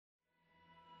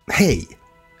Hej!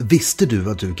 Visste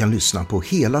du att du kan lyssna på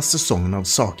hela säsongen av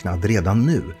Saknad redan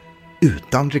nu,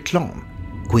 utan reklam?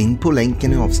 Gå in på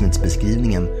länken i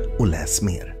avsnittsbeskrivningen och läs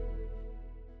mer.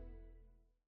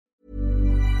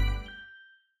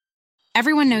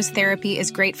 Everyone knows therapy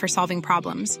is great for solving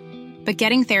problems. But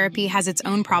getting therapy has its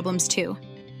own problems too.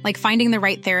 Like finding the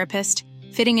right therapist,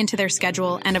 fitting into their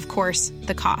schedule, and of course,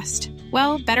 the cost.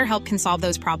 Well, BetterHelp can solve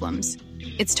those problems.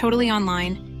 It's totally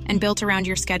online and built around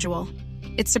your schedule.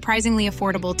 It's surprisingly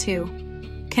affordable too.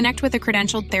 Connect with a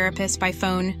credentialed therapist by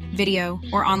phone, video,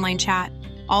 or online chat,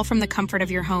 all from the comfort of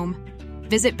your home.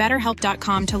 Visit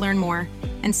BetterHelp.com to learn more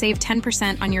and save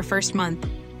 10% on your first month.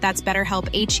 That's BetterHelp,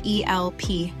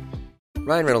 H-E-L-P.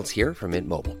 Ryan Reynolds here from Mint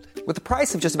Mobile. With the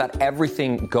price of just about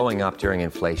everything going up during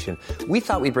inflation, we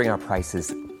thought we'd bring our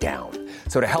prices down.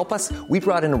 So to help us, we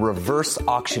brought in a reverse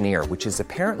auctioneer, which is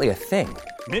apparently a thing.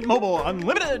 Mint Mobile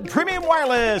Unlimited Premium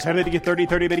Wireless. How to get 30,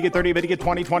 30, bit to get 30, bit to get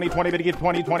 20, 20, 20, bit to get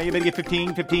 20, 20, bit to get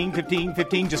 15, 15, 15,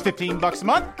 15, just $15 a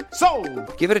month?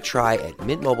 Sold! Give it a try at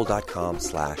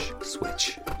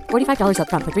mintmobile.com/switch. $45 up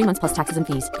front for 3 months plus taxes and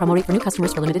fees. Promo rate for new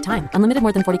customers for limited time. Unlimited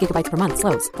more than 40 gigabytes per month.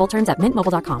 Slows full terms at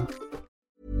mintmobile.com.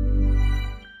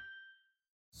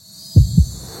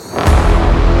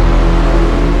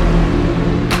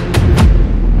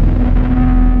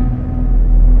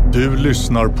 Du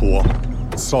lyssnar på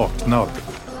Saknad,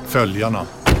 Följarna.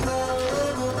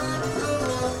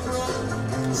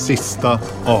 Sista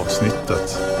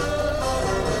avsnittet.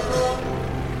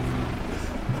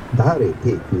 Det här är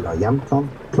P4 Jämtland.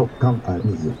 Klockan är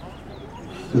 9.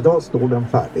 Idag står den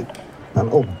färdig. Den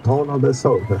omtalade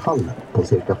serverhallen på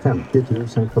cirka 50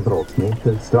 000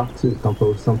 kvadratmeter strax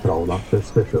utanför centrala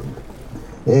Östersund.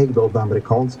 Ägd av det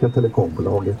amerikanska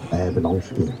telekombolaget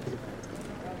Avalanche Inc.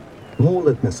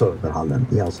 Målet med serverhallen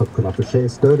är alltså att kunna förse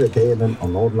större delen av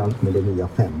Norrland med det nya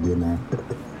 5G-nätet.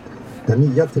 Den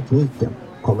nya tekniken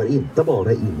kommer inte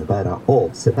bara innebära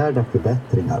avsevärda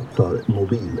förbättringar för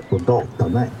mobil- och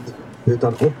datanät,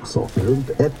 utan också runt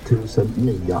 1000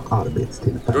 nya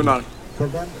arbetstillfällen. Gunnar,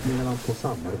 Förväntningarna på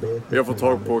samarbete. vi har fått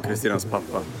tag på Kristinas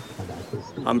pappa.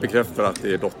 Han bekräftar att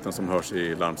det är dottern som hörs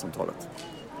i larmsamtalet.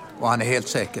 Och han är helt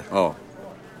säker? Ja.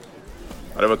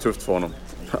 Det var tufft för honom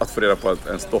att få reda på att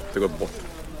ens dotter gått bort.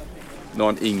 Nu har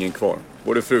han ingen kvar.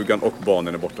 Både frugan och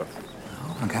barnen är borta.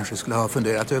 Han kanske skulle ha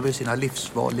funderat över sina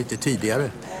livsval lite tidigare.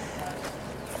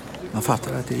 Man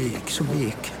fattar att det gick som det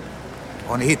gick.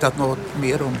 Har ni hittat något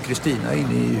mer om Kristina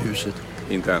inne i huset?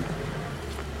 Inte än.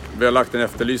 Vi har lagt en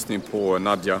efterlysning på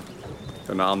Nadja,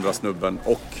 den andra snubben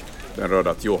och den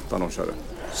röda Toyotan de körde.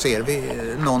 Ser vi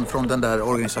någon från den där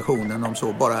organisationen, om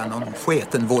så bara någon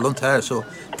sketen volontär, så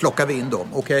plockar vi in dem,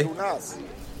 okej? Jonas,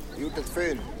 gjort ett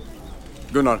fynd.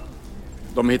 Gunnar,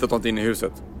 de har hittat något inne i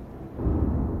huset.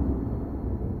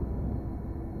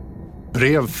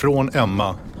 Brev från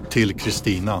Emma till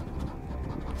Kristina.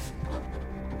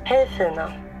 Hej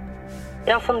fina.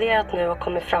 Jag har funderat nu och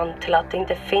kommit fram till att det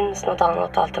inte finns något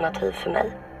annat alternativ för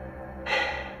mig.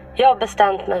 Jag har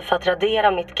bestämt mig för att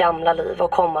radera mitt gamla liv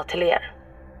och komma till er.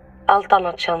 Allt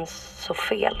annat känns så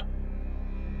fel.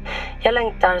 Jag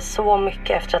längtar så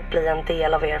mycket efter att bli en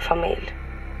del av er familj.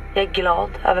 Jag är glad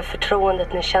över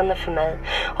förtroendet ni känner för mig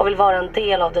och vill vara en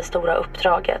del av det stora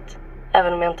uppdraget,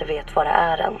 även om jag inte vet vad det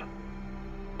är än.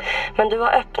 Men du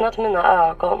har öppnat mina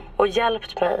ögon och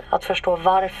hjälpt mig att förstå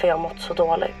varför jag mått så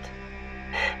dåligt.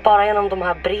 Bara genom de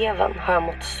här breven har jag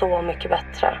mått så mycket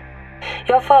bättre.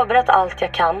 Jag har förberett allt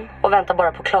jag kan och väntar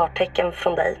bara på klartecken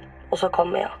från dig, och så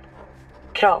kommer jag.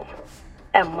 Kram,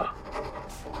 Emma.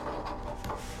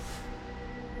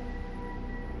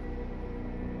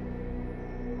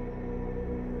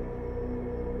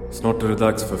 Snart är det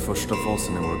dags för första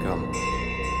fasen i vår kamp.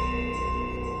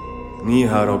 Ni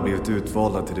här har blivit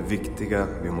utvalda till det viktiga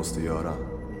vi måste göra.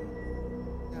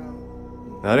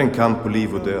 Det här är en kamp på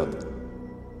liv och död.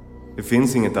 Det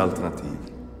finns inget alternativ.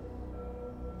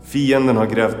 Fienden har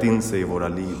grävt in sig i våra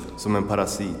liv som en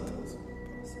parasit.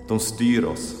 De styr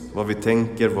oss, vad vi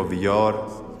tänker, vad vi gör,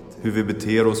 hur vi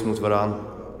beter oss mot varann.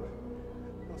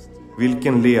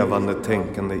 Vilken levande,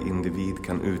 tänkande individ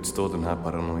kan utstå den här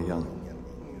paranoian?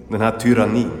 Den här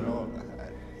tyrannin?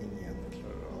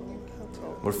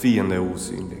 Vår fiende är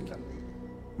osynlig.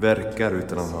 Verkar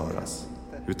utan att höras,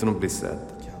 utan att bli sedd.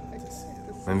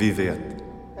 Men vi vet.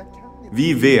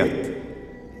 Vi vet!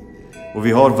 Och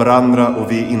vi har varandra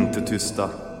och vi är inte tysta.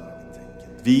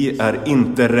 Vi är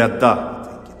inte rädda.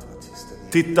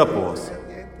 Titta på oss.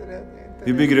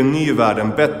 Vi bygger en ny värld, en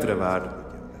bättre värld.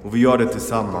 Och vi gör det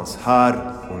tillsammans,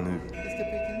 här och nu.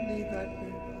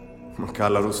 Man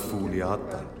kallar oss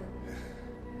foliehattar.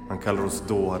 Man kallar oss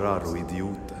dårar och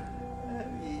idioter.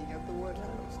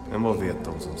 Men vad vet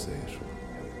de som säger så?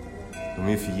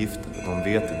 De är förgiftade, de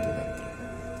vet inte bättre.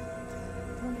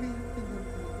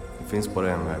 Det finns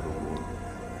bara en väg att gå.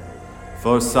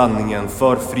 För sanningen,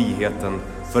 för friheten,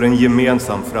 för en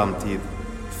gemensam framtid.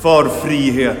 För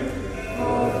frihet.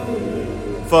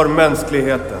 För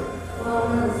mänskligheten.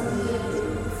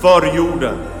 För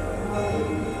jorden.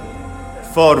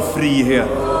 För frihet.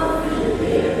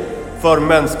 För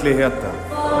mänskligheten.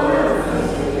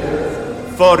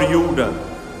 För jorden.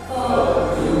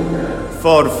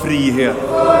 För frihet.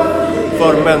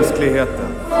 För mänskligheten.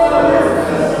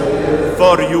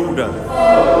 För jorden.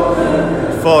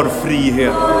 För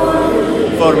frihet.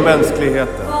 För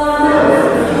mänskligheten.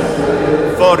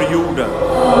 För jorden.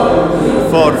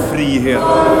 För frihet.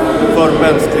 För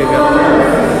mänskligheten.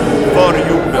 För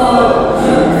jorden.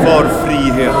 För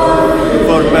frihet.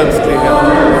 För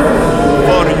mänskligheten.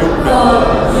 För jorden.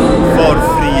 För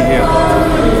frihet.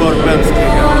 För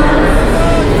mänskligheten.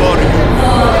 För jorden.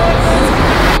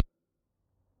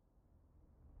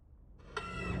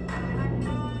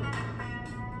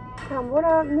 Kan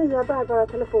våra nya bärbara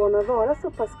telefoner vara så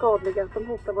pass skadliga att de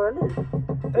hotar våra liv?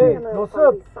 Hej, lås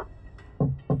upp!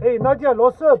 Hej Nadja,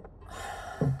 lås upp!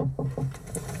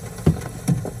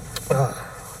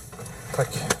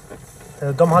 Tack.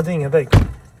 De hade ingen vägg.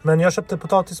 Men jag köpte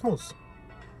potatismos.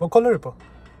 Vad kollar du på?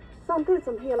 Samtidigt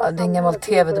som hela det är en gammal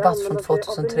tv-debatt från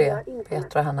 2003.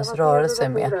 Petra och hennes rörelse är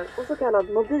med. Och så kallad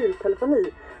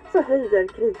mobiltelefoni, så höjer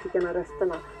kritikerna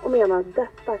rösterna och menar att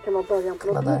detta kan vara början på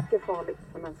något mycket farligt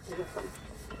för mänskligheten.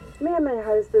 Med mig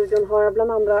här i studion har jag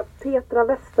bland andra Petra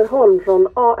Westerholm från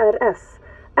ARS,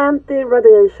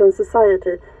 Anti-Radiation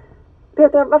Society.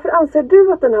 Petra, varför anser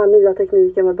du att den här nya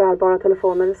tekniken med bärbara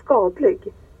telefoner är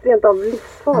skadlig? Rent av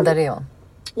livsfarlig? Där är hon.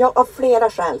 Ja, av flera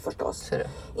skäl förstås.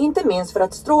 Inte minst för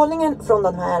att strålningen från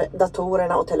de här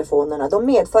datorerna och telefonerna, de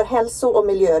medför hälso- och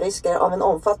miljörisker av en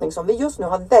omfattning som vi just nu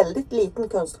har väldigt liten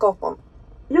kunskap om.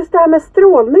 Just det här med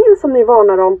strålningen som ni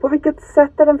varnar om, på vilket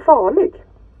sätt är den farlig?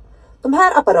 De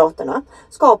här apparaterna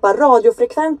skapar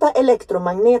radiofrekventa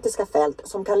elektromagnetiska fält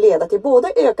som kan leda till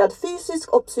både ökad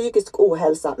fysisk och psykisk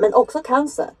ohälsa, men också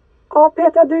cancer. Ja,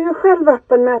 Petra, du är ju själv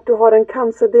öppen med att du har en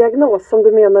cancerdiagnos som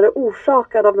du menar är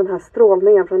orsakad av den här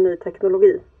strålningen från ny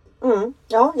teknologi.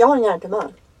 Ja, jag har en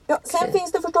hjärntumör. Ja, sen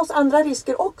finns det förstås andra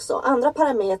risker också. Andra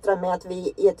parametrar med att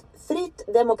vi i ett fritt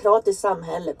demokratiskt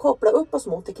samhälle kopplar upp oss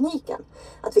mot tekniken.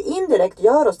 Att vi indirekt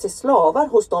gör oss till slavar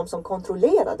hos de som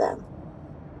kontrollerar den.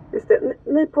 Just det.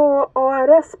 Ni på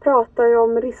ARS pratar ju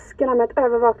om riskerna med ett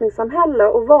övervakningssamhälle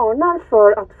och varnar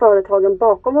för att företagen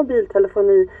bakom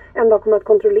mobiltelefoni ändå kommer att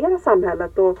kontrollera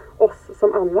samhället och oss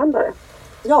som användare.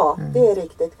 Ja, det är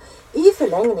riktigt. I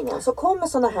förlängningen så kommer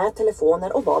sådana här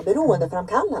telefoner att vara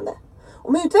beroendeframkallande.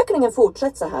 Om utvecklingen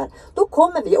fortsätter så här, då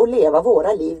kommer vi att leva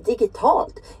våra liv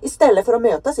digitalt istället för att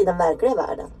mötas i den verkliga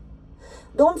världen.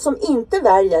 De som inte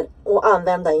väljer att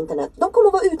använda internet, de kommer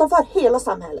att vara utanför hela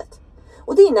samhället.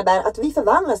 Och det innebär att vi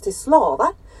förvandlas till slavar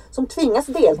som tvingas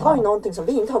delta i någonting som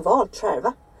vi inte har valt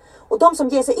själva. Och de som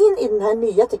ger sig in i den här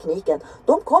nya tekniken,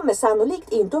 de kommer sannolikt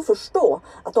inte att förstå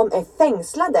att de är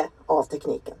fängslade av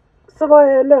tekniken. Så vad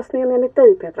är lösningen enligt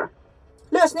dig, Petra?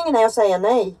 Lösningen är att säga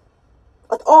nej.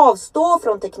 Att avstå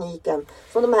från tekniken,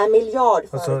 från de här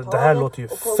miljardföretagen. Alltså, det här låter ju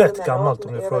fett gammalt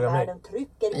om du frågar mig.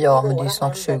 Ja, men det är ju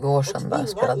snart 20 år sedan det här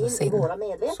spelades in.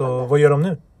 Så vad gör de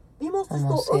nu? Om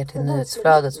man ser till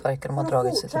nyhetsflödet så verkar de ha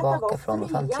dragit sig tillbaka från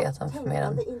offentligheten för mer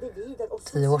än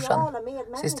 10 år sedan.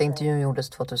 Sista intervjun gjordes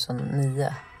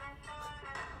 2009.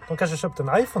 De kanske köpte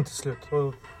en iPhone till slut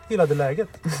och gillade läget.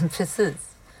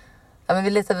 Precis. Ja, men vi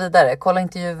letar vidare. Kolla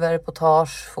intervjuer,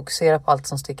 reportage, fokusera på allt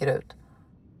som sticker ut.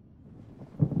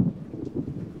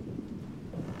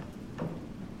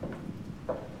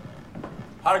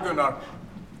 Här Gunnar,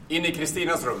 in i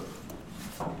Kristinas rum.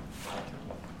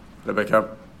 Rebecka,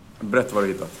 berätta vad du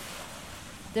hittat.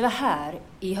 Det var här,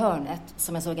 i hörnet,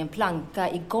 som jag såg en planka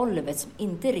i golvet som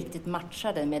inte riktigt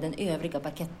matchade med den övriga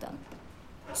parketten.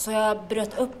 Så jag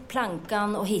bröt upp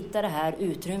plankan och hittade det här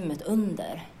utrymmet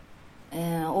under.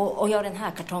 Och jag den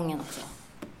här kartongen också.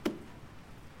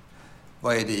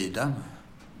 Vad är det i den?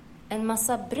 En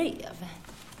massa brev.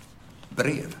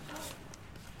 Brev?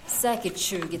 Säkert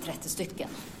 20-30 stycken.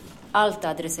 Allt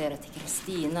adresserat till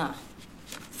Kristina.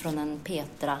 Från en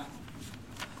Petra.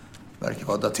 Verkar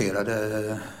vara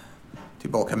daterade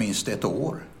tillbaka minst ett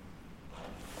år.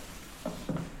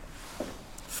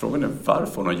 Frågan är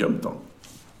varför hon har gömt dem.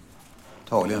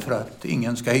 Tagligen för att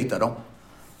ingen ska hitta dem.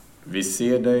 Vi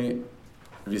ser dig.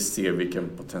 Vi ser vilken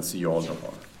potential de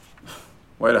har.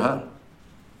 Vad är det här?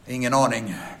 Ingen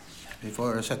aning. Vi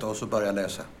får sätta oss och börja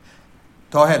läsa.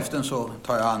 Ta hälften så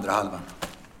tar jag andra halvan.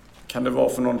 Kan det vara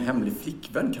för någon hemlig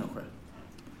flickvän kanske?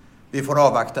 Vi får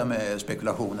avvakta med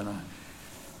spekulationerna.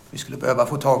 Vi skulle behöva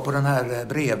få tag på den här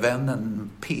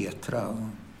brevvännen Petra och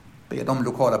be de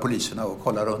lokala poliserna att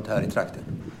kolla runt här i trakten.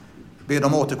 Be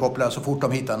dem återkoppla så fort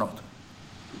de hittar något.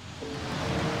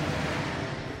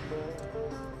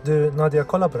 Du, Nadia,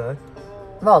 kolla på det här.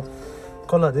 Vad?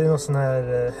 Kolla, det är någon sån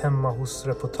här hemma hos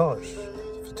reportage.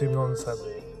 För typ någon sån här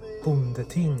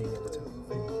bondetidning eller typ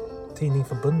tidning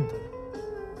för bönder.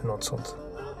 Eller något sånt.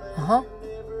 Jaha.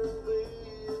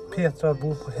 Petra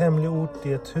bor på hemlig ort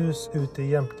i ett hus ute i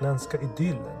jämtländska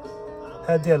idyllen.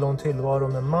 Här delar hon tillvaro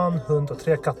med man, hund och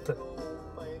 3 katter.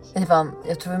 Ivan,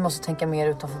 jag tror vi måste tänka mer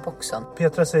utanför boxen.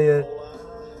 Petra säger: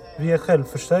 vi är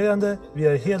självförsörjande, vi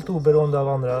är helt oberoende av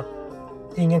andra.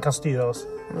 Ingen kan styra oss.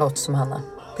 Låter som henne.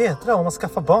 Petra, om man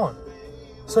skaffar barn.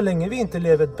 Så länge vi inte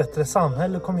lever i ett bättre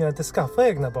samhälle kommer jag inte skaffa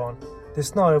egna barn. Det är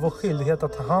snarare vår skyldighet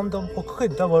att ta hand om och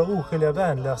skydda våra oskyldiga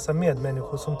värnlösa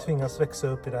medmänniskor som tvingas växa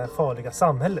upp i det här farliga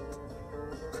samhället.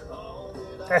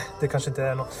 Det kanske inte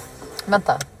är något.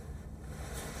 Vänta.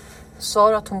 Sa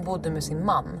du att hon bodde med sin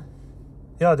man?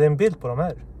 Ja, det är en bild på dem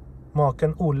här.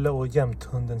 Maken Olle och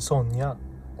jämthunden Sonja.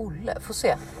 Olle, får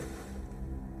se.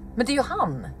 Men det är ju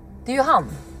han. Det är ju han.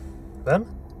 Vem?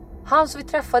 Han som vi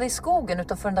träffade i skogen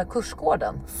utanför den där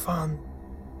kursgården. Fan,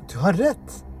 du har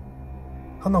rätt.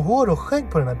 Han har hår och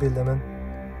skägg på den här bilden, men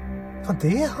fan,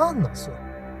 det är han alltså.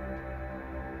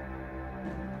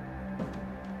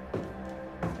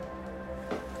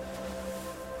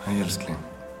 Hej älskling.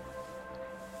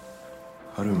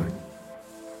 Hör du mig?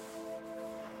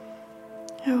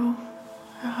 Jo,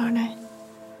 jag hör dig.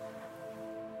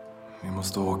 Vi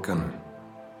måste åka nu.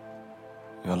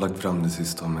 Jag har lagt fram det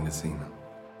sista av medicinen.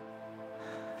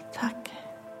 Tack.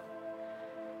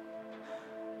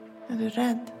 Är du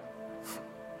rädd?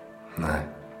 Nej.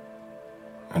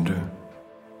 Är du?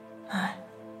 Nej.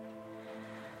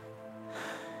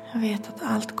 Jag vet att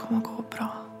allt kommer gå bra.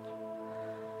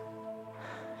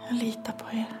 Jag litar på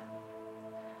er.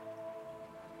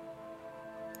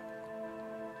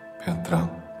 Petra.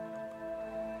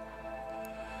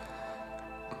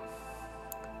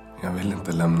 Jag vill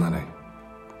inte lämna dig.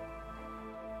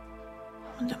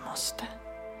 Men du måste.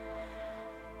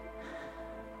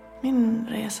 Min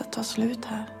resa tar slut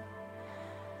här.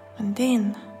 Men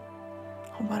din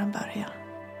har bara börjat.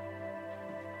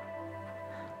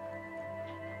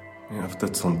 Jag har haft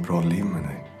ett sånt bra liv med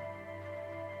dig.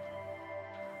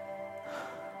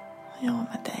 Jag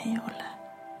med dig, Olle.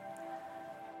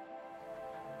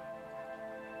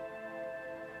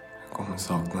 Jag kommer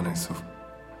sakna dig så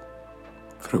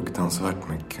fruktansvärt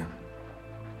mycket.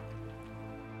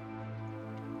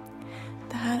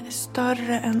 Det här är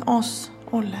större än oss,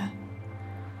 Olle.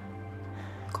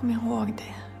 Kom ihåg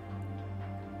det.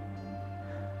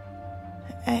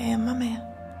 Är Emma med?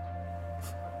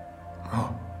 Ja.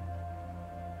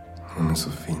 Hon är så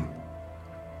fin.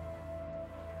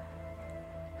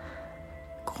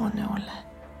 Gå nu, Olle.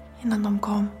 Innan de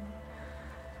kom.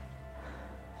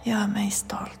 Gör mig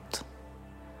stolt.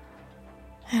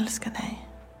 Jag älskar dig.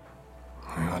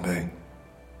 Och jag dig.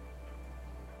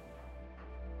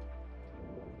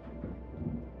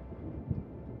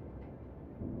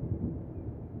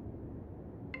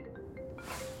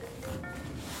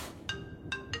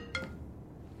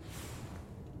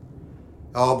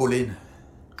 Ja, Bolin.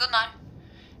 Gunnar,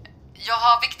 jag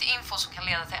har viktig info som kan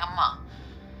leda till Emma.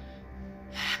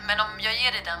 Men om jag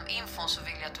ger dig den infon så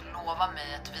vill jag att du lovar mig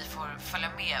att vi får följa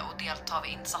med och delta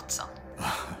vid insatsen.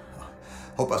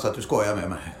 Hoppas att du skojar med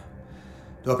mig.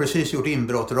 Du har precis gjort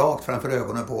inbrott rakt framför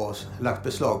ögonen på oss, lagt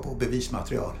beslag på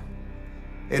bevismaterial.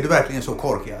 Är du verkligen så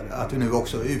korkad att du nu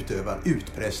också utövar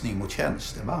utpressning mot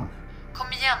tjänsteman? Kom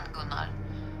igen, Gunnar.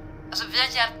 Alltså, vi har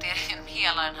hjälpt er genom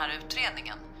hela den här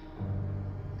utredningen.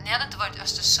 Ni hade inte varit i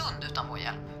Östersund utan vår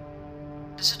hjälp.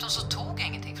 Dessutom så tog jag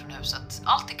ingenting från huset.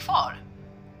 Allt är kvar.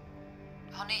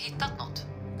 Har ni hittat något?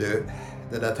 Du,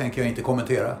 det där tänker jag inte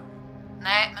kommentera.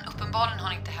 Nej, men uppenbarligen har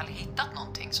ni inte heller hittat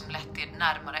någonting som lett er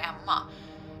närmare Emma.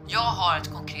 Jag har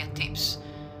ett konkret tips.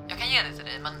 Jag kan ge det till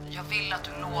dig, men jag vill att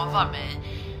du lovar mig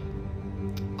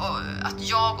att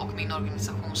jag och min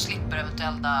organisation slipper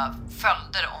eventuella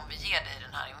följder om vi ger dig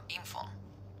den här infon.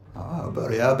 Ja,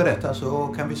 börja berätta så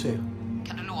kan vi se.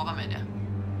 Kan du lova mig det?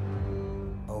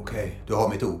 Okej, du har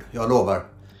mitt ord. Jag lovar.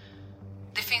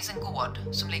 Det finns en gård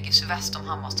som ligger sydväst om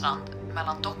Hammarstrand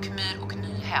mellan Dockmyr och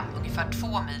Nyhem, ungefär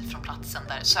 2 mil från platsen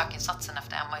där sökinsatsen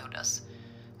efter Emma gjordes.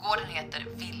 Gården heter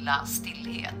Villa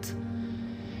Stillhet.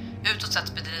 Utåt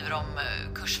sett bedriver de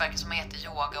kursverksamhet i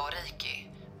yoga och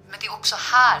reiki. Men det är också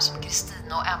här som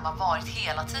Kristina och Emma varit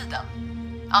hela tiden.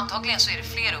 Antagligen så är det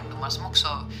fler ungdomar som också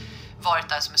varit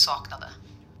där som är saknade.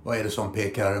 Vad är det som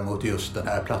pekar mot just den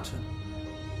här platsen?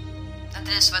 Den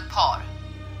drivs av ett par.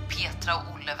 Petra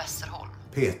och Olle Westerholm.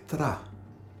 Petra?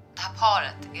 Det här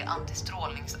paret är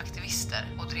antistrålningsaktivister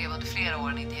och drev under flera år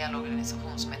en ideell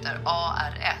organisation som heter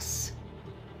ARS.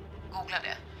 Googla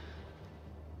det.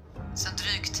 Sen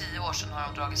drygt 10 år sedan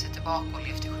har de dragit sig tillbaka och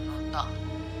levt i skymundan.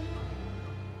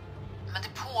 Men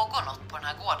det pågår något på den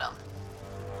här gården.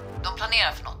 De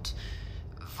planerar för något.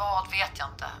 Vad vet jag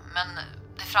inte. Men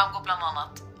det framgår bland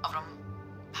annat av de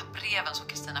här breven som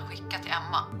Kristina skickat till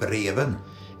Emma. Breven?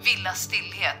 Villa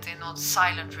stillhet är något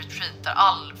silent retreat där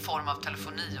all form av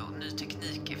telefoni och ny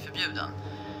teknik är förbjuden.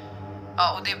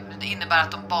 Ja, och det innebär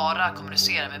att de bara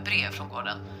kommunicerar med brev från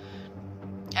gården.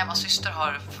 Emmas syster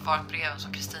har förvarat breven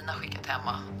som Kristina skickat till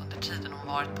Emma under tiden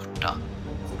hon varit borta.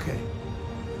 Okej.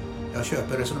 Jag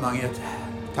köper resonemanget.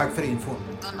 Tack för infon.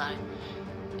 Gunnar,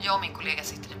 jag och min kollega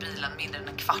sitter i bilen mindre än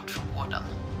en kvart från gården.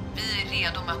 Vi är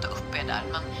redo att möta upp er där,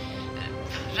 men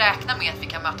räkna med att vi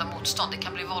kan möta motstånd. Det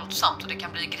kan bli våldsamt och det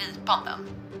kan bli gripanden.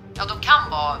 Ja, de kan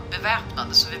vara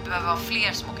beväpnade så vi behöver ha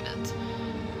fler som åker dit.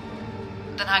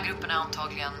 Den här gruppen är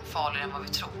antagligen farligare än vad vi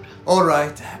tror. All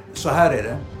right, så här är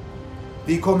det.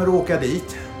 Vi kommer att åka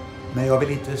dit, men jag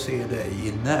vill inte se dig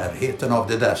i närheten av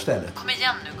det där stället. Kom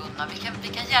igen nu Gunnar, vi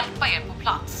kan hjälpa er på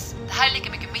plats. Det här är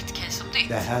lika mycket mitt case som ditt.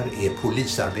 Det här är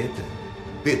polisarbete.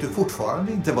 Vet du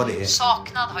fortfarande inte vad det är?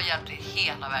 Saknad har hjälpt er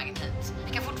hela vägen hit.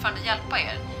 Vi kan fortfarande hjälpa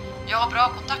er. Jag har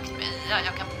bra kontakt med Ia,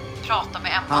 jag kan prata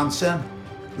med Emma. Hansen,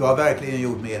 du har verkligen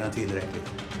gjort mer än tillräckligt.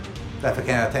 Därför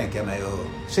kan jag tänka mig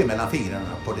att se mellan fingrarna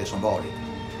på det som varit.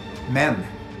 Men,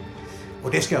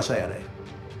 och det ska jag säga dig,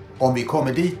 om vi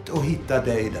kommer dit och hittar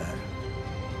dig där,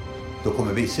 då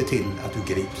kommer vi se till att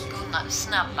du grips. Gunnar,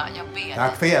 snälla, jag ber.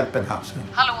 Tack för hjälpen, Hansen.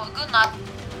 Hallå, Gunnar.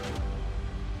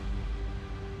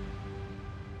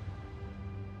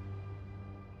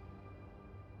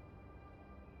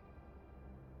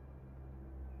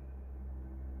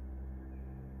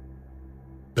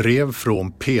 Brev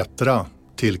från Petra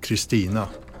till Kristina.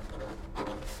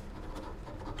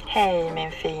 Hej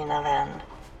min fina vän.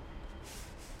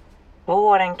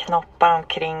 Våren knoppar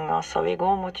omkring oss och vi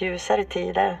går mot ljusare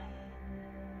tider.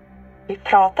 Vi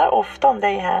pratar ofta om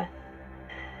dig här.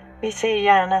 Vi ser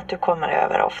gärna att du kommer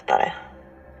över oftare.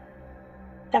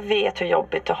 Jag vet hur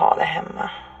jobbigt du har det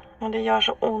hemma. Och det gör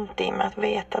så ont i mig att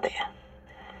veta det.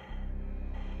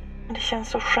 Men det känns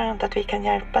så skönt att vi kan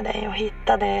hjälpa dig och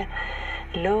hitta det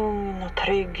lugn och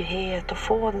trygghet och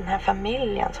få den här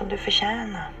familjen som du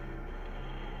förtjänar.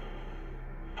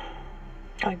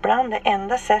 Och ibland det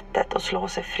enda sättet att slå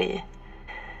sig fri,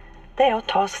 det är att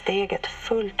ta steget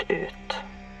fullt ut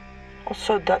och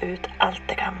sudda ut allt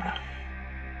det gamla.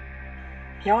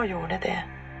 Jag gjorde det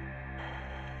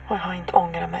och jag har inte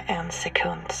ångrat mig en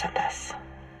sekund sedan dess.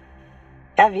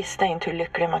 Jag visste inte hur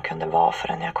lycklig man kunde vara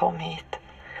förrän jag kom hit.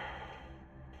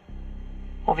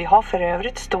 Och vi har för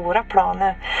övrigt stora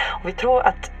planer och vi tror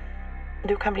att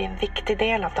du kan bli en viktig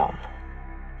del av dem.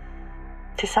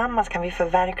 Tillsammans kan vi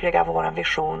förverkliga vår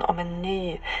vision om en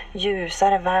ny,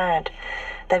 ljusare värld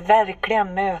där verkliga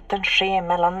möten sker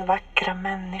mellan vackra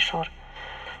människor.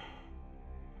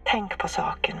 Tänk på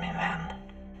saken, min vän.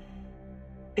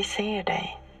 Vi ser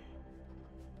dig.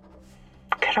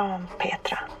 Kram,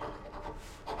 Petra.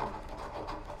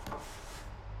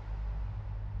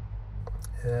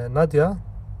 Nadja,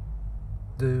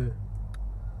 du...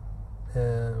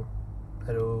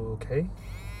 är du okej?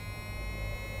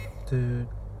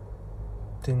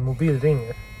 Din mobil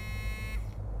ringer.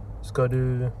 Ska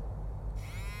du...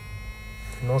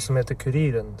 Någon som heter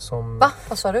Kuriren som... Va?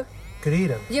 Vad sa du?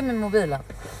 Kuriren. Ge mig mobilen.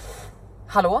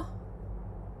 Hallå?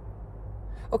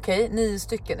 Okej, 9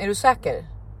 stycken. Är du säker?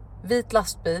 Vit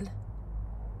lastbil.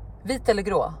 Vit eller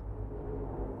grå?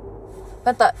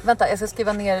 Vänta, jag ska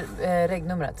skriva ner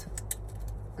regnumret.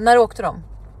 När åkte de?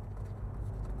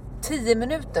 10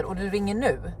 minuter och du ringer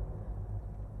nu?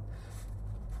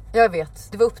 Jag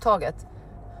vet, det var upptaget.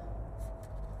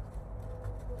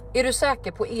 Är du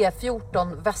säker på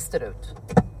E14 västerut?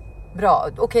 Bra,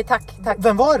 okej, tack.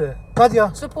 Vem var det?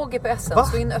 Nadja? Slå på GPSen,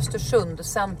 slå in Östersund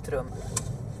centrum.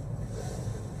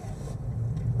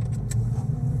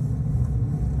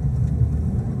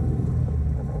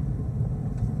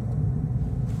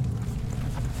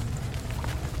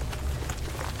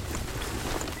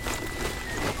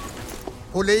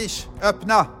 Polis,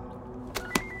 öppna!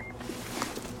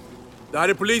 Det här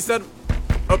är polisen.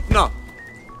 Öppna!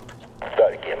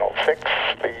 Där G06.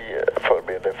 Vi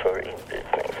förbereder för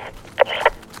inbrytning.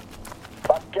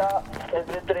 Backa,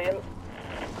 vi bryter in.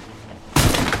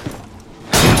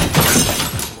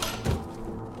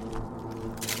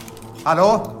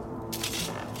 Hallå?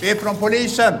 Vi är från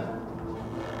polisen.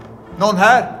 Någon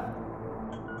här?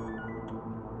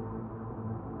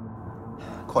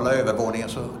 Kolla övervåningen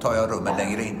så tar jag rummet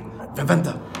längre in.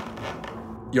 Vänta.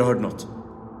 Jag hörde något.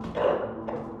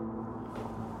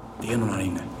 Det är någon här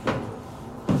inne.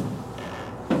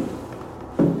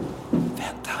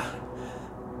 Vänta.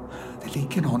 Det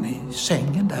ligger någon i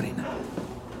sängen där inne.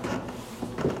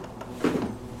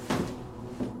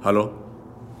 Hallå?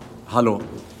 Hallå?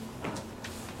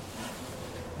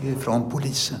 Det är från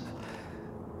polisen.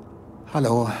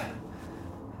 Hallå?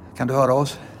 Kan du höra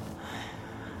oss?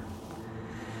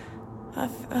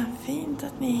 Vad fint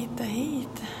att ni hittar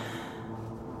hit.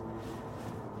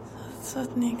 Så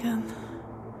att ni kan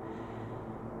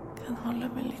hålla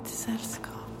med lite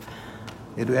sällskap.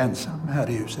 Är du ensam här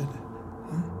i huset?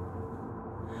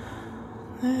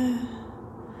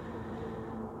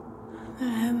 Nu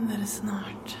händer det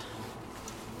snart.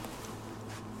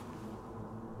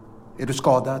 Är du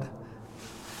skadad?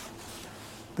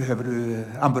 Behöver du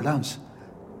ambulans?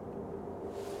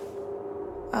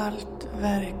 Allt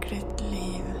verkligt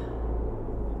liv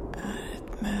är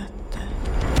ett möte.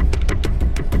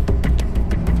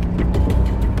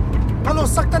 Hallå,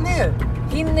 sakta ner!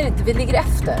 Hinner inte, vi ligger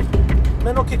efter.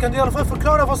 Men okej, kan du i alla fall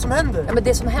förklara vad som händer? Ja, men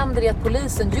det som händer är att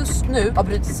polisen just nu har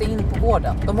brutit sig in på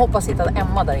gården. De hoppas hitta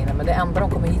Emma där inne, men det enda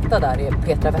de kommer hitta där är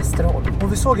Petra Westerholm.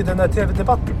 Och vi såg ju den där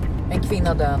tv-debatten. En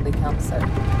kvinna döende i cancer.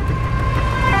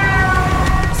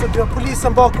 Så du har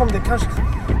polisen bakom dig, kanske...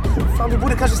 Fan, vi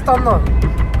borde kanske stanna.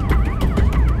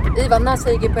 Ivan, när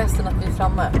säger GPSen att vi är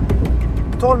framme?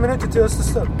 12 minuter till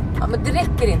Östersund. Ja, men det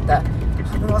räcker inte.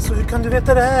 Men alltså, hur kan du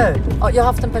veta det här? Ja, jag har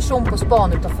haft en person på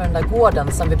span utanför den där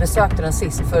gården sen vi besökte den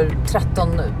sist. För 13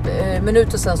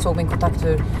 minuter sedan såg min kontakt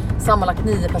hur sammanlagt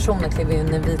 9 personer klev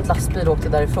in i en vit lastbil och åkte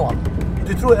därifrån.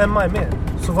 Du tror Emma är med?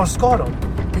 Så var ska de?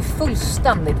 Det är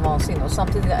fullständigt vansinnigt och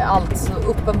samtidigt är allt så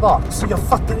uppenbart. Så jag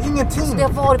fattar ingenting. Så det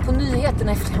har varit på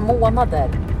nyheterna i flera månader.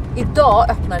 Idag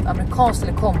öppnar ett amerikanskt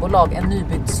telekombolag en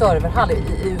nybyggd serverhall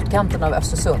i utkanten av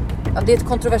Östersund. Ja, det är ett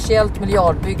kontroversiellt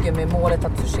miljardbygge med målet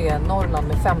att förse Norrland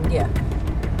med 5G.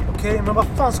 Okej, men vad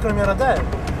fan ska de göra där?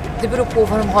 Det beror på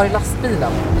vad de har i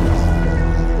lastbilen.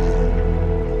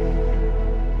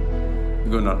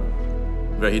 Gunnar,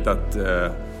 vi har hittat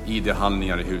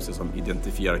ID-handlingar i huset som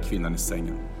identifierar kvinnan i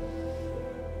sängen.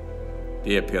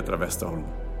 Det är Petra Westerholm.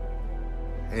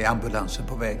 Är ambulansen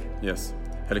på väg? Yes.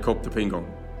 Helikopter på ingång.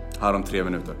 Här om 3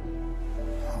 minuter.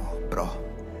 Ja, bra.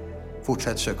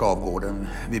 Fortsätt söka av gården.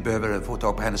 Vi behöver få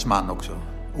tag på hennes man också.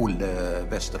 Olle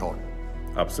Westerholm.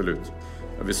 Absolut.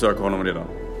 Vi söker honom redan.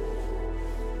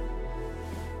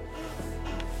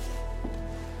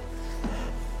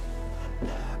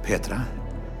 Petra.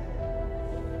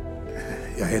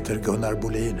 Jag heter Gunnar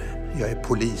Bolin. Jag är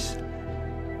polis.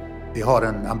 Vi har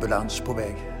en ambulans på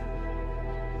väg.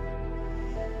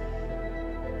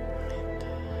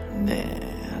 Det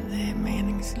är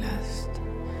meningslöst.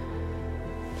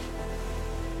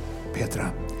 Petra,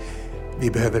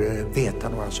 vi behöver veta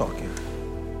några saker.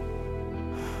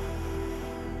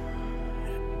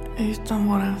 Utan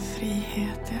våran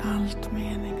frihet är allt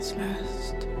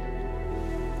meningslöst.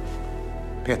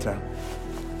 Petra,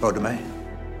 hör du mig?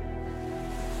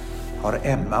 Har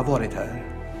Emma varit här?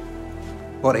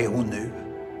 Var är hon nu?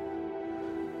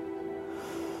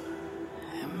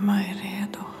 Emma är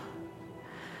redo.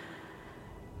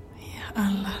 Vi är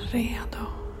alla redo.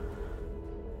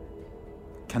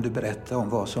 Kan du berätta om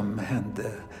vad som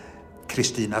hände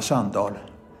Kristina Sandahl?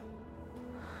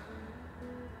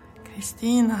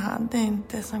 Kristina hade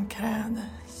inte som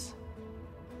krävdes.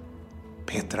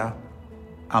 Petra,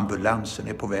 ambulansen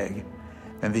är på väg.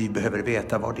 Men vi behöver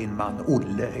veta var din man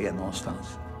Olle är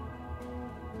någonstans.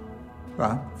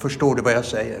 Va? Förstår du vad jag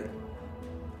säger?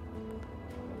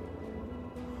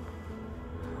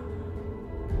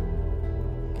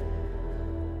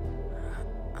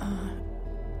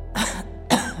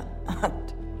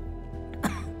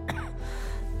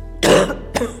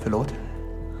 Förlåt?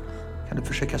 Kan du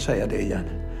försöka säga det igen?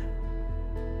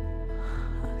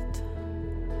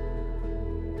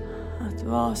 Att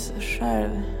vara sig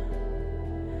själv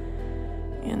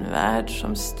i en värld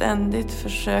som ständigt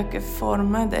försöker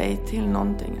forma dig till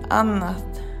någonting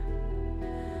annat.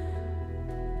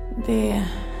 Det är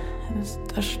den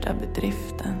största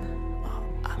bedriften av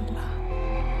alla.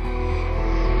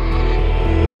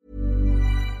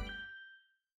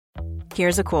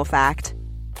 Here's a cool fact.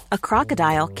 A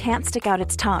crocodile can't stick out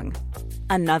its tongue.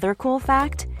 Another cool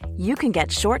fact, you can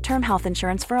get short-term health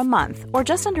insurance for a month or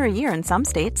just under a year in some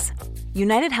states.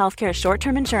 United Healthcare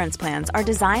short-term insurance plans are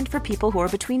designed for people who are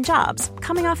between jobs,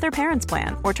 coming off their parents'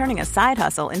 plan, or turning a side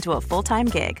hustle into a full-time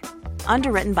gig.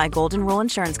 Underwritten by Golden Rule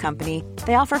Insurance Company,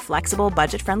 they offer flexible,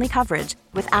 budget-friendly coverage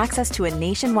with access to a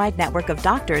nationwide network of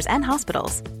doctors and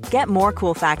hospitals. Get more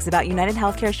cool facts about United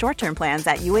Healthcare short-term plans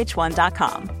at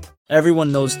uh1.com.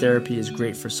 Everyone knows therapy is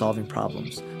great for solving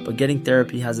problems, but getting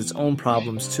therapy has its own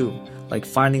problems too, like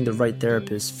finding the right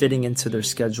therapist, fitting into their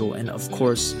schedule, and of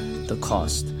course, the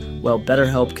cost. Well,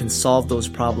 BetterHelp can solve those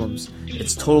problems.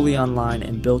 It's totally online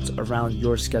and built around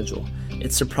your schedule.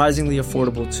 It's surprisingly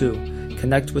affordable too.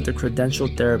 Connect with a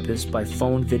credentialed therapist by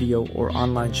phone, video, or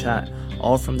online chat,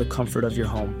 all from the comfort of your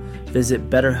home. Visit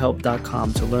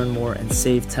BetterHelp.com to learn more and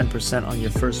save 10% on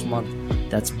your first month.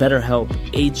 That's BetterHelp,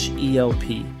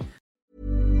 H-E-L-P.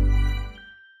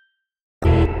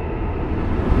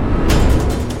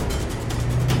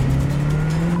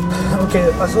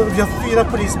 Okej, alltså vi har 4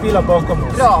 polisbilar bakom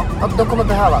oss. Bra, de kommer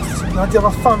behövas. Nadja,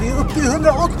 vad fan, vi är uppe i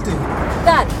 180.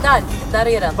 Där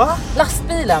är den. Va?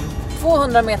 Lastbilen,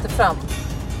 200 meter fram.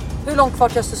 Hur långt kvar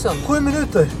till Östersund? 7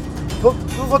 minuter.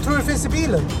 Vad tror du finns i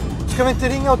bilen? Ska vi inte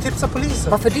ringa och tipsa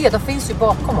polisen? Varför det? De finns ju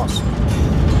bakom oss.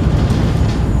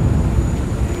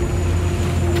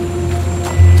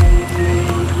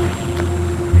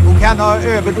 Hon kan ha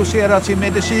överdoserat sin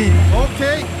medicin.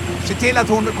 Okej. Se till att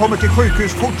hon kommer till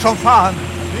sjukhus fort som fan.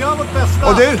 Vi gör vårt bästa.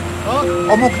 Och du,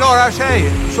 om hon klarar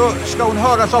sig så ska hon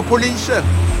höras av polisen.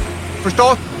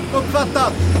 Förstått?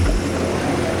 Uppfattat.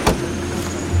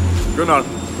 Gunnar,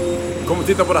 kom och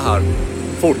titta på det här.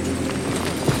 Fort.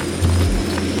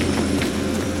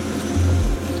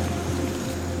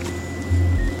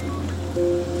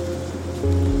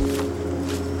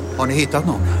 Har ni hittat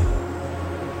någon?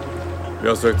 Vi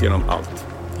har sökt igenom allt.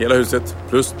 Hela huset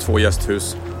plus 2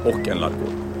 gästhus och en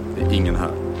ladugård. Det är ingen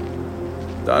här.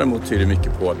 Däremot tyder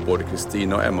mycket på att både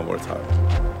Kristina och Emma varit här.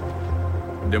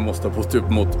 Det måste ha bott upp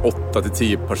mot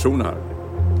 8-10 personer här.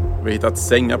 Vi har hittat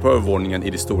sängar på övervåningen i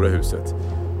det stora huset.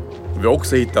 Vi har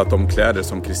också hittat de kläder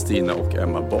som Kristina och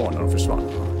Emma bar när de försvann.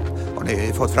 Har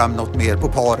ni fått fram något mer på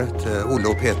paret, Olle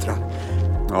och Petra?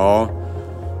 Ja,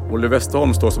 Olle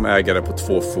Westerholm står som ägare på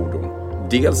 2 fordon.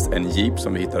 Dels en jeep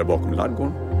som vi hittade bakom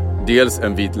ladugården. Dels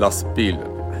en vit lastbil,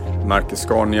 märke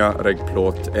Scania,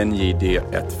 regplåt NJD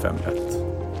 151.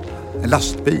 En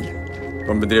lastbil?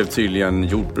 De bedrev tydligen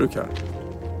jordbruk här.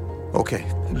 Okej,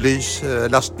 lys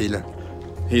lastbilen.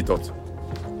 Hitåt.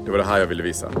 Det var det här jag ville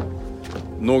visa.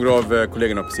 Några av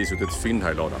kollegorna har precis gjort ett fynd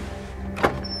här i ladan.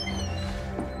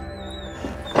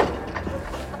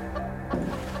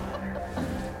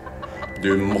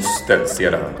 Du måste se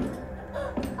det här.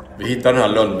 Vi hittar den här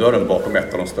lönndörren bakom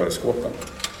ett av de större skåpen.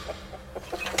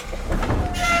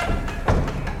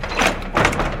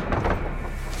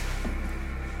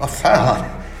 Vad fan?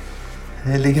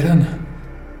 Det ligger en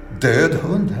död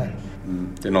hund här.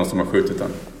 Det är någon som har skjutit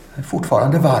den. Den är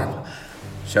fortfarande varm.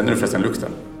 Känner du förresten lukten?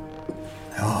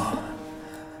 Ja.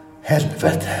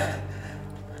 Helvete.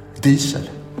 Diesel.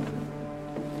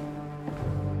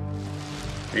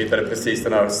 Vi hittade precis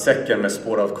den här säcken med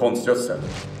spår av konstgödsel.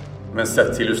 Men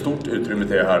sett till hur stort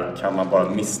utrymmet är här kan man bara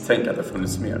misstänka att det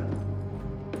funnits mer.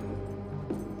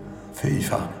 Fy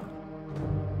fan.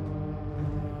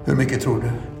 Hur mycket tror du?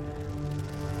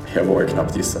 Jag vågar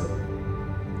knappt gissa.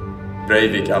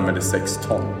 Breivik använde 6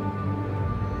 ton.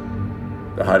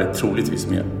 Det här är troligtvis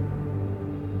mer.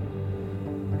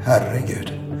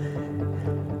 Herregud.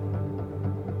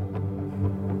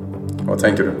 Vad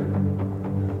tänker du?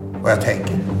 Vad jag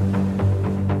tänker?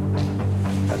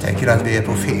 Jag tänker att vi är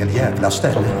på fel jävla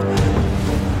ställe.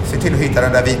 Se till att hitta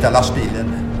den där vita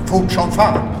lastbilen. Fort som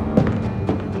fan.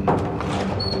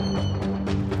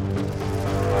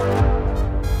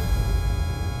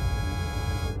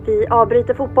 Vi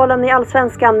avbryter fotbollen i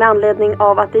Allsvenskan med anledning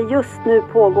av att det just nu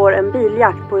pågår en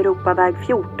biljakt på Europaväg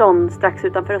 14 strax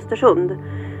utanför Östersund.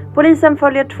 Polisen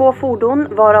följer 2 fordon,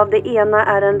 varav det ena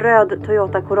är en röd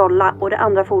Toyota Corolla och det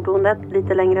andra fordonet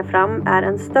lite längre fram är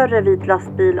en större vit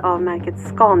lastbil av märket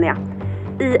Scania.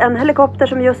 I en helikopter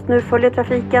som just nu följer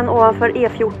trafiken ovanför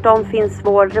E14 finns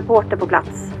vår reporter på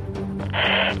plats.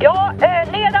 Ja,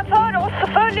 nedanför oss så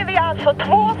följer vi alltså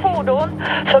 2 fordon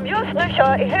som just nu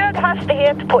kör i hög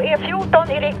hastighet på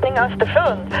E14 i riktning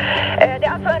Östersund. Det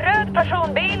är alltså en röd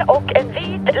personbil och en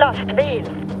vit lastbil.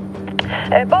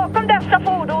 Bakom dessa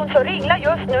fordon så ringlar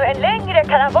just nu en längre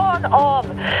karavan av,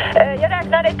 jag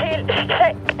räknade till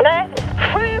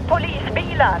 7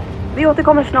 polisbilar. Vi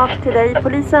återkommer snart till dig.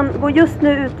 Polisen går just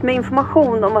nu ut med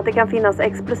information om att det kan finnas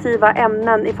explosiva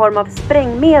ämnen i form av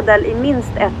sprängmedel i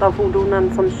minst ett av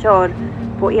fordonen som kör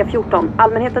på E14.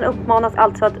 Allmänheten uppmanas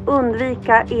alltså att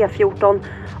undvika E14.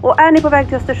 Och är ni på väg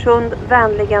till Östersund,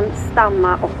 vänligen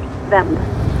stanna och vänd.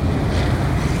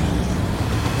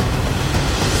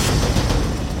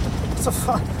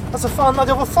 Alltså fan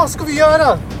Nadja, vad fan ska vi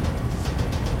göra?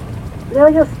 Vi har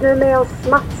just nu med oss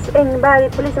Mats Engberg,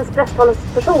 polisens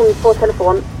presstalesperson på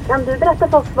telefon. Kan du berätta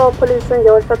för oss vad polisen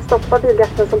gör för att stoppa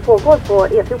biljakten som pågår på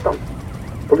E14?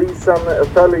 Polisen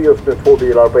följer just nu 2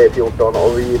 bilar på E14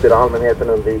 och vi ber allmänheten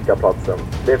undvika platsen.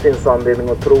 Det finns anledning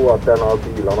att tro att en av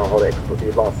bilarna har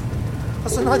explosiv last.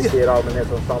 Alltså Nadja, och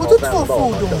då 2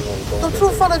 fordon? De tror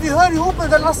fan att vi hör ihop med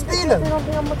den där lastbilen.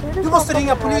 Du måste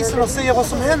ringa polisen och säga vad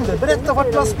som händer. Berätta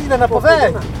vart lastbilen är på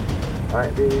väg.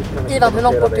 Ivan, hur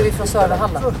långt bort är vi från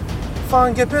serverhallen?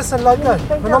 Fan, GPSen laggar.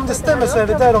 Men om det stämmer så är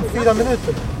vi där om 4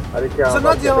 minuter. Så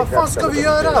Nadja, vad fan ska vi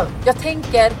göra? Jag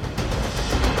tänker...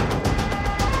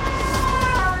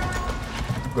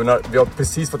 Gunnar, vi har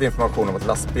precis fått information om att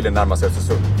lastbilen närmar sig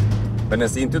Östersund. Men den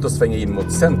ser inte ut att svänga in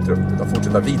mot centrum utan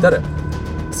fortsätta vidare.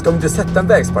 Ska vi inte sätta en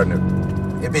vägspärr nu?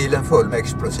 Är bilen full med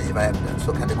explosiva ämnen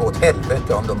så kan det gå åt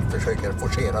helvete om de försöker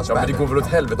forcera spärren. Ja, men det går väl åt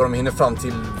helvete om de hinner fram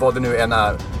till vad det nu än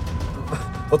är.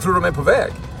 Vad tror du de är på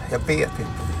väg? Jag vet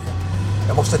inte.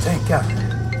 Jag måste tänka.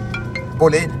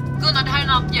 Bolin. Gunnar, det här är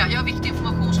Nadja. Jag har viktig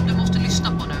information som du måste lyssna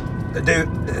på nu. Du,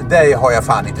 dig har jag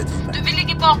fan inte tid med. Vi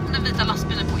ligger bakom den vita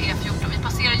lastbilen på E14. Vi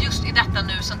passerar just i detta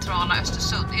nu centrala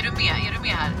Östersund. Är du med? Är du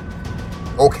med här?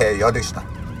 Okej, jag lyssnar.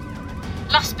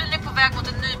 Lastbilen är på väg mot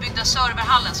den nybyggda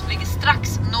serverhallen som ligger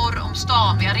strax norr om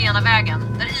stan vid Arenavägen,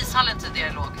 där ishallen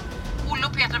tidigare låg. Olle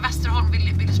och Petra Westerholm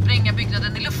vill spränga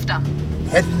byggnaden i luften.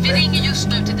 Vi ringer just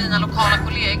nu till dina lokala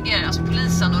kollegor, alltså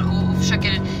polisen, och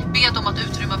försöker be dem att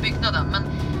utrymma byggnaden. Men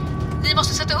ni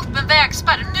måste sätta upp en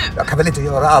vägspärr nu. Jag kan väl inte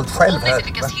göra allt själv. Om ni inte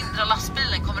lyckas hindra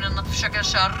lastbilen kommer den att försöka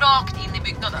köra rakt in i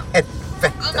byggnaden.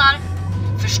 Helvete. Gunnar,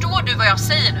 förstår du vad jag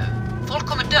säger nu? Folk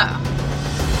kommer dö.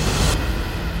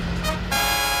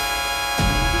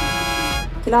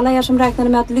 Till alla er som räknade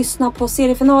med att lyssna på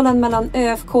seriefinalen mellan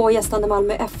ÖFK och gästande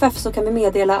Malmö FF så kan vi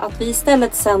meddela att vi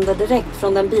istället sänder direkt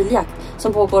från den biljakt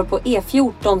som pågår på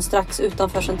E14 strax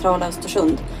utanför centrala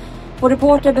Östersund. Vår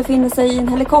reporter befinner sig i en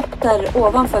helikopter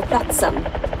ovanför platsen.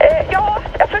 Ja,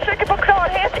 jag försöker få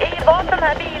klarhet i vart de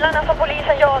här bilarna som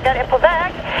polisen jagar är på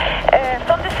väg.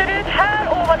 Som det ser ut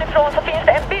här ovanifrån så finns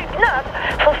det en byggnad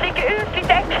som sticker ut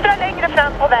lite extra längre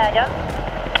fram på vägen.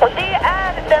 Och det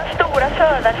är den stora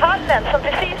serverhallen som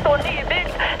precis står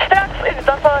nybyggd strax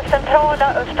utanför centrala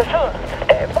Östersund.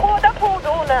 Båda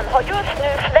fordonen har just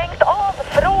nu svängt av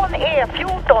från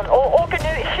E14 och åker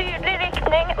nu i sydlig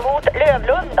riktning mot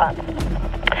Lövlunda.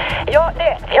 Ja,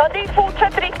 det är i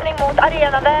fortsatt riktning mot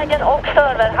Arenavägen och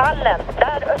serverhallen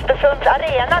där Östersunds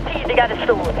arena tidigare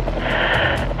stod.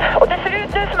 Och det ser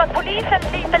ut nu som att polisen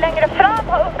lite längre fram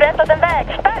har upprättat en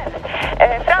vägspärr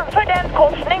framför den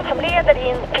korsning som leder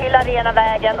in till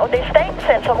Arenavägen och det är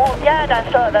stängsel som omgärdar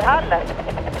serverhallen.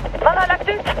 Man har lagt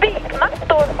ut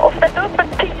spikmattor och ställt upp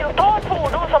ett 10-tal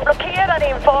fordon som blockerar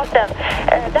infarten.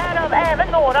 Därav även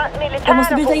några militära... Jag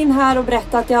måste bryta in här och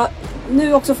berätta att jag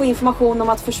nu också får information om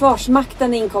att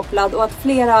Försvarsmakten är inkopplad och att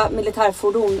flera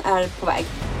militärfordon är på väg.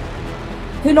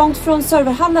 Hur långt från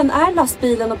serverhallen är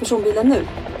lastbilen och personbilen nu?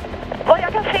 Vad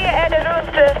jag kan se är det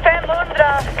runt 500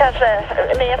 kanske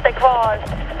meter kvar.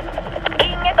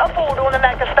 Inget av fordonen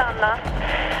verkar stanna.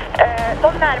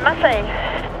 De närmar sig.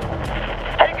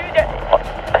 Herregud,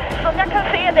 som jag kan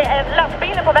se det är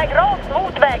lastbilen på väg rakt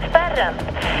mot vägspärren.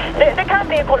 Det kan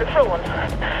bli en kollision.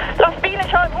 Lastbilen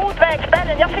kör mot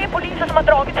vägspärren. Jag ser poliser som har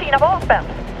dragit sina vapen.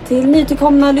 Till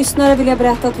nytillkomna lyssnare vill jag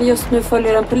berätta att vi just nu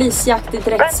följer en polisjakt i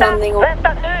direktsändning.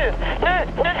 Vänta, nu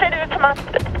ser det ut som att...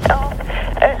 Ja,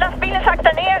 lastbilen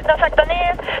saktar ner,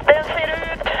 den ser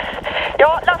ut...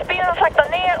 Ja, lastbilen har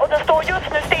saktat ner och den står just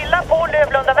nu stilla på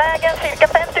Lövlundavägen, cirka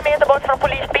 50 meter bort från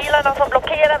polisbilarna som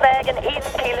blockerar vägen in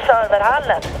till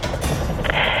serverhallen.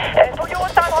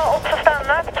 Toyotan har också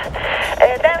stannat.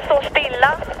 Den står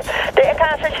stilla. Det är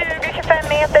kanske 20-25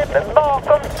 meter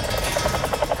bakom...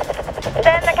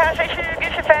 Den är kanske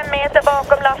 20-25 meter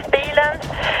bakom lastbilen.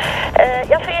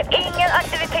 Jag ser ingen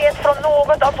aktivitet från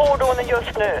något av fordonen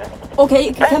just nu.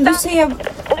 Okej, kan du se...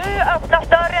 Nu öppnas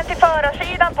dörren till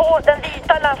förarsidan på den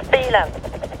vita lastbilen.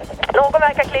 Någon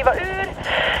verkar kliva ur.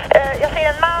 Jag ser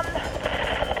en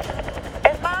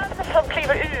man som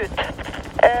kliver ut.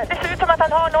 Det ser ut som att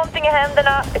han har någonting i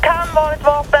händerna. Det kan vara ett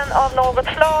vapen av något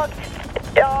slag.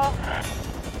 Ja,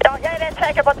 jag är rätt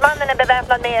säker på att mannen är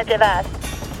beväpnad med ett gevär.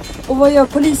 Och vad gör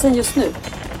polisen just nu?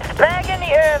 Vägen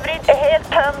i övrigt är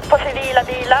helt tömd på civila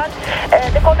bilar.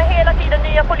 Det kommer hela tiden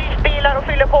nya polisbilar och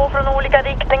fyller på från olika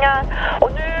riktningar.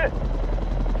 Och nu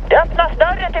öppnas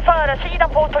dörren till förarsidan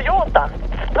på Toyotan.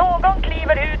 Någon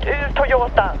kliver ut ur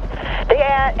Toyotan. Det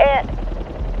är...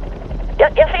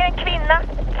 Jag ser en kvinna.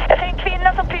 Jag ser en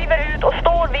kvinna som kliver ut och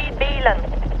står vid bilen.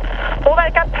 Hon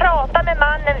verkar prata med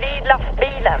mannen vid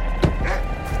lastbilen.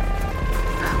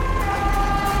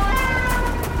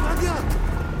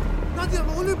 Nadja,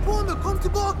 vad håller du på med? Kom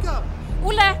tillbaka!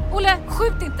 Olle,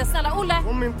 skjut inte, snälla, Olle!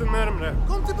 Kom inte närmare.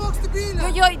 Kom tillbaka till bilen!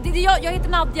 Jag heter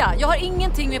Nadja. Jag har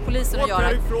ingenting med polisen att göra. Åk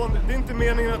härifrån. Det är inte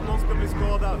meningen att någon ska bli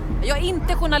skadad. Jag är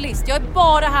inte journalist. Jag är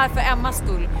bara här för Emmas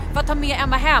skull. För att ta med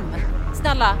Emma hem.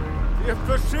 Snälla. Det är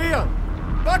för sent.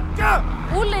 Backa!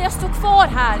 Olle, jag står kvar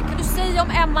här. Kan du säga om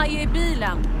Emma är i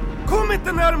bilen? Kom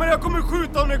inte närmare. Jag kommer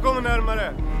skjuta om ni kommer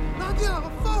närmare. Nadja,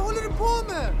 vad fan håller du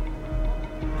på med?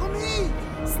 Kom hit!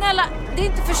 Snälla, det är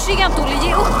inte för sent, Olle.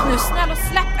 Ge upp nu. Snälla,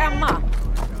 släpp Emma.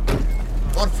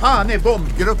 Var fan är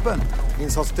bombgruppen?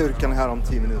 Insatt styrkan här om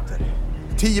 10 minuter.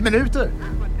 10 minuter?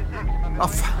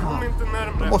 Vad fan?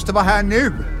 De måste vara här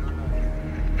nu.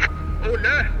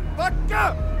 Olle!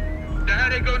 Backa! Det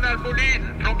här är Gunnar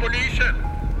Bolin från polisen.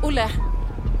 Olle,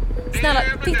 snälla,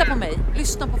 titta på mig.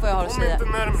 Lyssna på vad jag har att säga.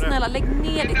 Snälla, lägg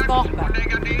ner ditt vapen.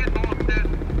 Lägga ner vapnet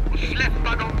och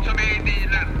släppa dem som är i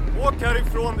bilen. Åk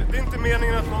härifrån. Det är inte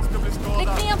meningen att någon ska bli skadad. Lägg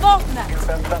ner vapnet.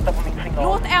 Vänta på min signal.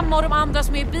 Låt Emma och de andra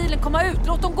som är i bilen komma ut.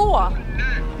 Låt dem gå.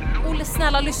 Olle,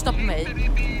 snälla, lyssna på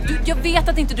mig. Jag vet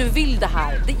att inte du vill det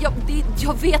här.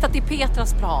 Jag vet att det är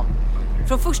Petras plan.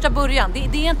 Från första början. Det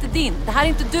är inte din. Det här är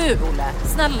inte du, Olle.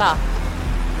 Snälla.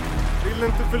 Jag vill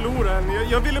inte förlora henne.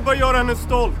 Jag ville bara göra henne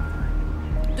stolt.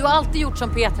 Du har alltid gjort som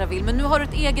Petra vill, men nu har du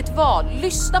ett eget val.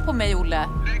 Lyssna på mig, Olle.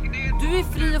 Du är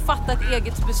fri att fatta ett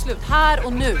eget beslut, här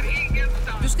och nu.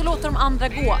 Du ska låta de andra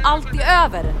gå. Allt är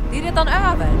över. Det är redan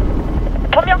över.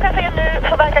 Som jag kan se nu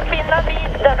så verkar kvinnan vid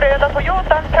den röda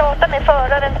Toyotan prata med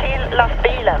föraren till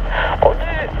lastbilen. Och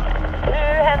nu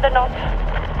händer något.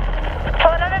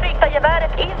 Föraren riktar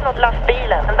geväret in mot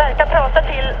lastbilen. Den verkar prata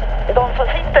till de som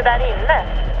sitter där inne.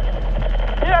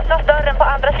 Nu öppnas dörren på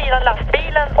andra sidan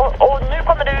lastbilen och nu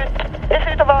kommer det ut, det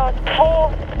ser ut att vara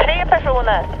 3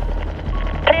 personer.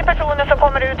 3 personer som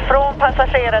kommer ut från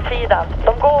passagerarsidan.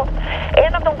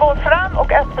 En av dem går fram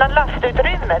och öppnar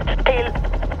lastutrymmet till...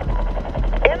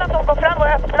 En av dem går fram och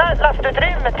öppnar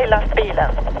lastutrymmet till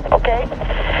lastbilen. Okej?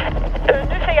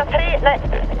 Nu ser jag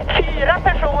 4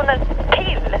 personer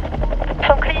till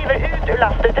som kliver ut ur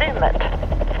lastutrymmet.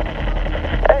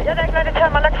 Jag räknade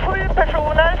sammanlagt 7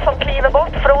 personer som kliver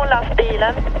bort från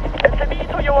lastbilen förbi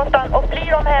Toyotan och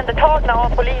blir omhändertagna av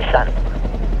polisen.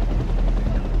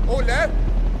 Olle!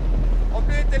 Om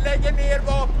du inte lägger ner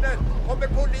vapnet kommer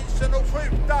polisen att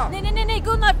skjuta. Nej,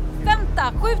 Gunnar!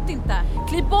 Vänta! Skjut inte!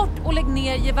 Kliv bort och lägg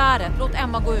ner geväret. Låt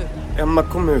Emma gå ut. Emma,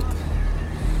 kom ut.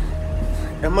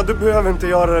 Emma, du behöver inte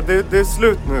göra det. Det är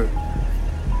slut nu.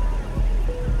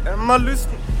 Emma,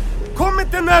 lyssna. Kom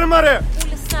inte närmare!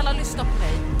 Olle, snälla, lyssna på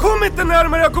mig. Kom inte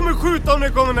närmare! Jag kommer skjuta om ni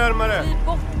kommer närmare. Kliv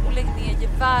bort och lägg ner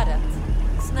geväret.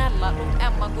 Snälla, låt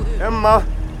Emma gå ut. Emma!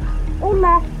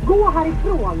 Olle, gå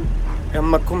härifrån.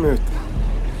 Emma, kom ut.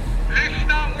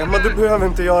 Emma, du behöver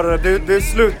inte göra det. Det är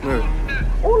slut nu.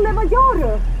 Olle, vad gör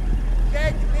du?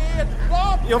 Lägg ner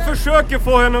vapnet! Jag försöker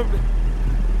få henne...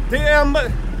 Det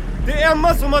är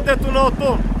Emma som har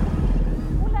detonatorn.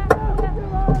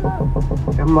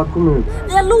 Emma, kom ut.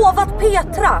 Vi har lovat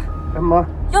Petra. Emma.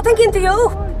 Jag tänker inte ge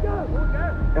upp.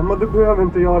 Emma, du behöver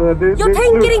inte göra det. Jag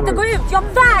tänker inte gå ut. Jag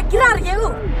vägrar ge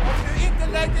upp. Om du inte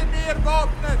lägger ner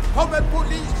vapnet kommer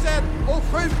polisen att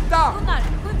skjuta.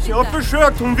 Jag har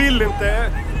försökt, hon vill inte.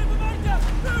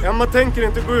 Emma tänker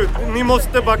inte gå ut. Ni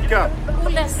måste backa.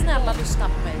 Olle, snälla, lyssna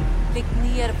på mig. Lägg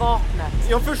ner vapnet.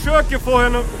 Jag försöker få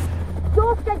henne...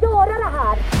 Jag ska göra det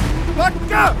här.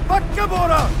 Backa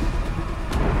bara!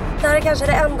 Det här är kanske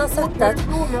det enda sättet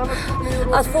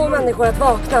att få människor att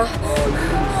vakna.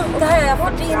 Det här är jag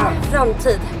för din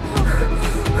framtid.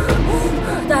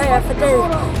 Det här är jag för dig,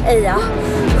 Eija.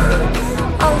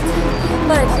 Allt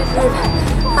verkligt liv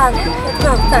är ett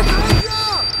möte.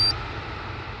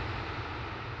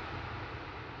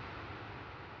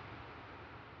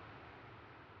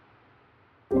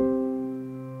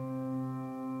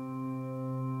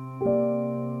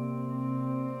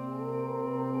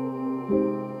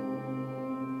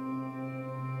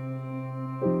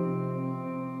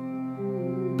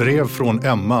 Brev från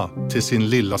Emma till sin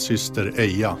lilla syster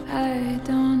Eija.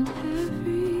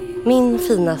 Min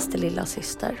finaste lilla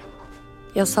syster.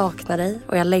 Jag saknar dig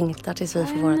och jag längtar tills vi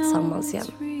får vara tillsammans igen.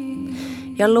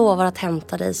 Jag lovar att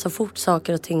hämta dig så fort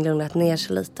saker och ting lugnat ner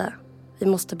sig lite. Vi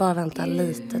måste bara vänta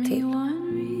lite till.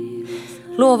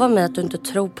 Lova mig att du inte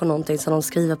tror på någonting som de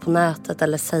skriver på nätet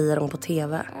eller säger om på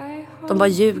tv. De bara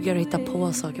ljuger och hittar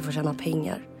på saker för att tjäna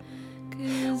pengar.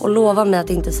 Och lova mig att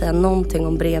inte säga någonting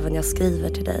om breven jag skriver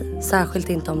till dig. Särskilt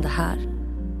inte om det här.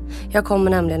 Jag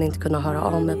kommer nämligen inte kunna höra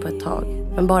av mig på ett tag.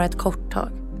 Men bara ett kort tag.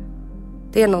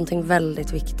 Det är någonting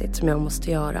väldigt viktigt som jag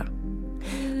måste göra.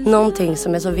 Någonting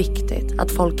som är så viktigt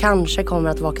att folk kanske kommer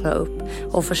att vakna upp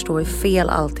och förstå hur fel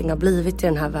allting har blivit i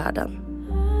den här världen.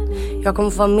 Jag kommer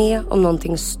få vara med om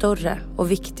någonting större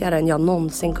och viktigare än jag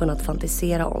någonsin kunnat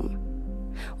fantisera om.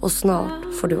 Och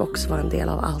snart får du också vara en del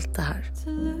av allt det här.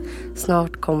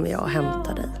 Snart kommer jag att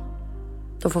hämta dig.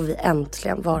 Då får vi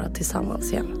äntligen vara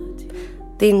tillsammans igen.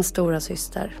 Din stora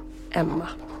syster, Emma.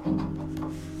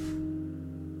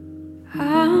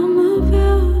 I'm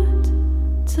about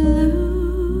to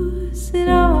lose it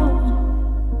all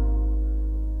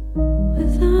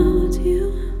without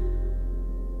you.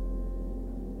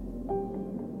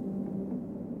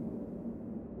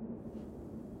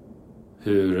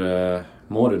 Hur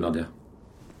mår du, Nadia?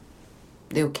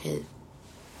 Det är okej.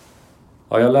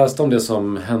 Ja, jag läste om det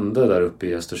som hände där uppe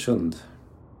i Östersund.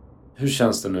 Hur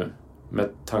känns det nu med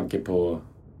tanke på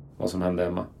vad som hände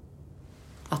Emma?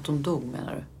 Att hon dog,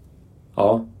 menar du?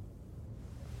 Ja.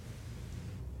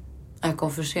 Jag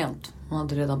kom för sent. Hon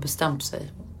hade redan bestämt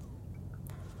sig.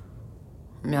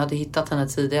 Om jag hade hittat henne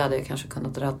tidigare hade jag kanske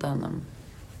kunnat rädda henne.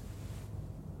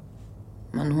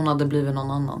 Men hon hade blivit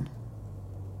någon annan.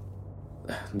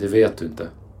 Det vet du inte.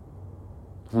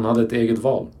 Hon hade ett eget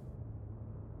val.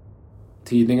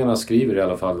 Tidningarna skriver i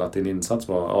alla fall att din insats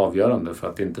var avgörande för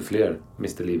att inte fler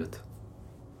miste livet.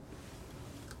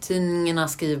 Tidningarna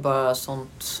skriver bara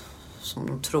sånt som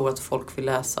de tror att folk vill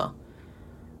läsa.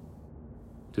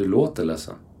 Du låter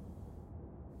ledsen.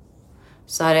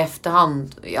 Så här i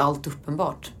efterhand är allt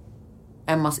uppenbart.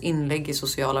 Emmas inlägg i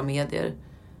sociala medier.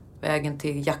 Vägen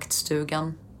till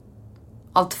jaktstugan.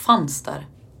 Allt fanns där.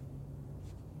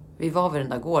 Vi var vid den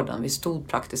där gården. Vi stod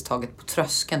praktiskt taget på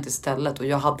tröskeln till stället och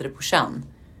jag hade det på känn.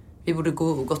 Vi borde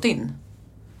gått in.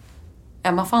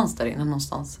 Emma fanns där inne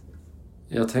någonstans.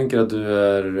 Jag tänker att du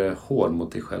är hård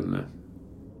mot dig själv nu.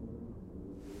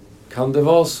 Kan det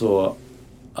vara så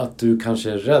att du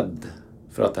kanske är rädd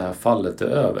för att det här fallet är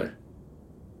över?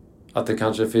 Att det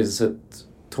kanske finns ett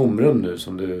tomrum nu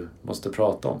som du måste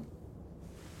prata om?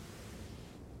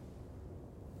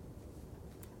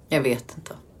 Jag vet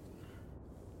inte.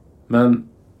 Men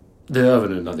det är över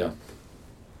nu, Nadia.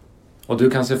 Och du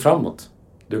kan se framåt.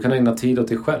 Du kan ägna tid åt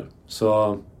dig själv.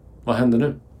 Så vad händer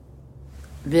nu?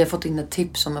 Vi har fått in ett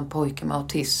tips om en pojke med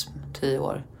autism, 10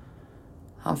 år.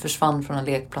 Han försvann från en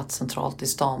lekplats centralt i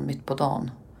stan mitt på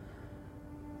dagen.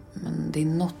 Men det är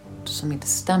något som inte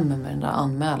stämmer med den där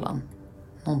anmälan.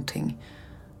 Någonting.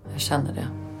 Jag känner det.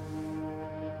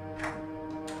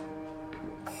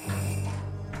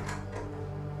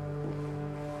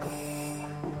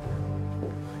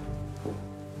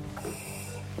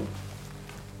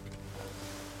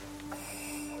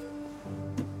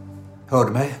 Hör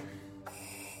du mig?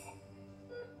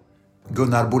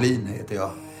 Gunnar Bolin heter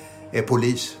jag. Är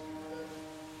polis.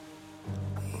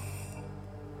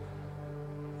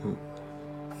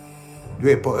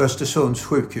 Du är på Östersunds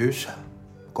sjukhus.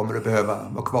 Kommer du behöva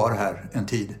vara kvar här en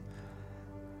tid.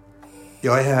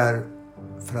 Jag är här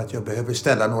för att jag behöver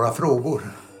ställa några frågor.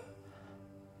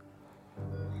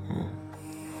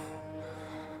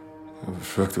 Jag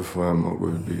försökte få Emma att gå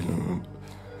ur bilen, men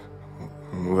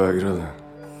hon vägrade.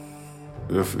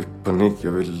 Jag fick panik,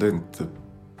 jag ville inte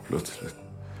plötsligt.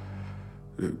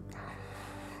 Jag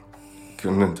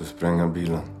kunde inte spränga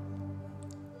bilen.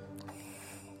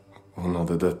 Hon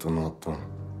hade detonatorn.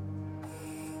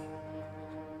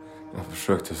 Jag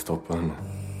försökte stoppa henne.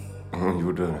 Hon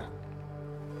gjorde det.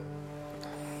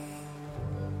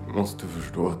 Jag måste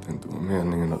förstå att det inte var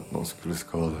meningen att någon skulle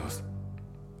skadas.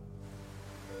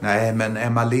 Nej, men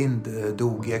Emma Lind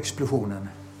dog i explosionen.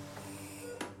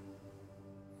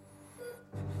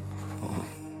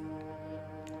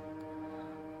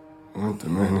 Det var inte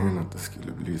meningen att det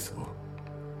skulle bli så.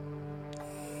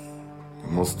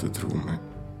 Du måste tro mig.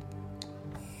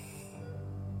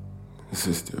 Det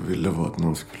sista jag ville var att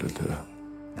någon skulle dö.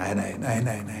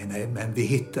 Nej. Men vi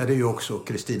hittade ju också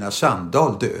Kristina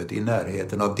Sandahl död i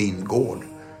närheten av din gård.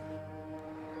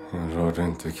 Jag rörde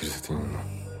inte Kristina.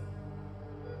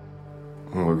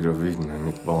 Hon var gravid med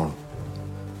mitt barn.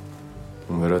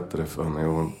 Hon berättade för mig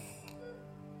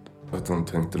att hon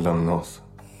tänkte lämna oss.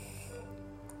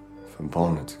 För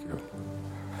barnets skull.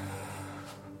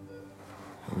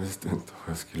 Jag visste inte vad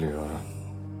jag skulle göra.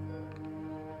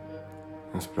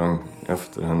 Jag sprang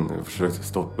efter henne. Jag försökte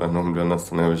stoppa henne. Hon blev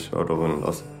nästan överkörd av en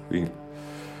lastbil.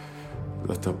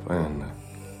 Jag tappade henne.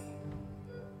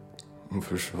 Hon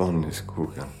försvann i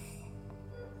skogen.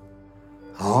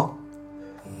 Ja.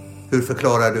 Hur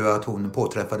förklarar du att hon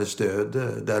påträffades död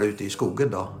där ute i skogen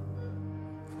då?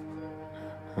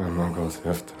 Man gav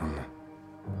sig efter henne.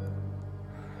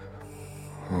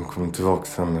 Hon kom tillbaka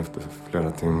sen efter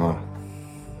flera timmar.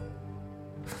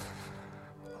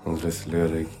 alldeles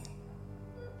lörig.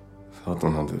 Sa att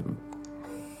hon hade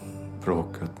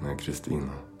bråkat med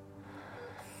Kristina.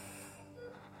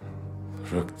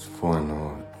 Försökt få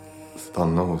henne att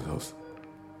stanna hos oss.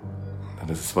 Det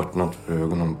hade svartnat för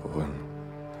ögonen på henne.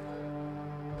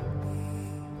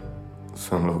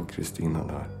 Sen låg Kristina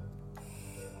där.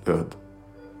 Död.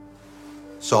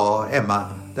 Sa Emma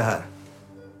det här?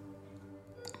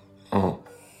 Ja.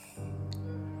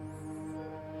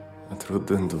 Jag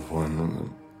trodde inte på henne, men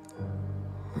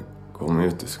jag kom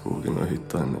ut i skogen och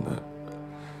hittade henne där.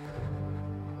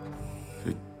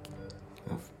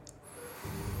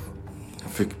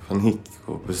 Jag fick panik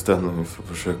och bestämde mig för att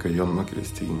försöka gömma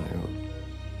Kristina. Jag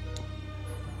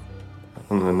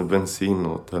använde bensin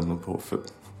åt henne på för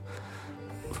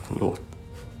förlåt,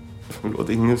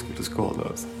 ingen skulle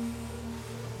skadas.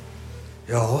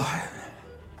 Ja,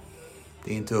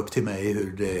 det är inte upp till mig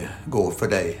hur det går för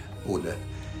dig, Olle.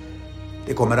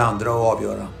 Det kommer andra att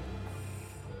avgöra.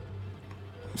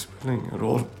 Det spelar ingen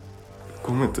roll. Jag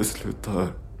kommer inte sluta här.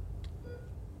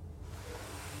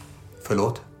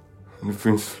 Förlåt? Det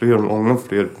finns många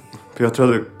fler. Petra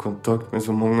hade kontakt med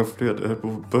så många fler där på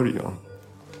början.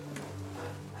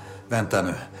 Vänta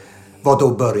nu. Vad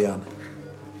då början?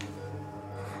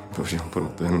 Början på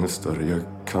något ännu större. Jag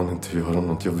kan inte göra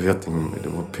något. Jag vet inte mer. Det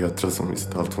var Petra som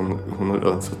visste allt. Hon har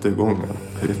redan satt igång.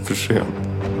 Det är för sent.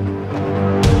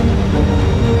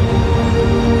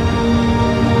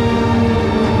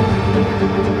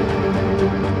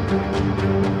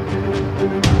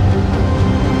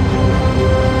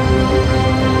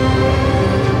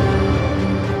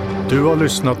 Du har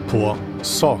lyssnat på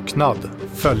Saknad,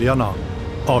 Följarna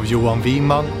av Johan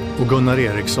Wiman och Gunnar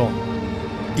Eriksson.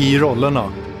 I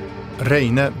rollerna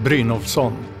Reine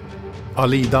Brynolfsson,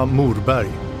 Alida Morberg,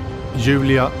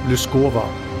 Julia Luskova,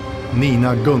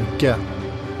 Nina Gunke,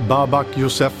 Babak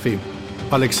Josefi,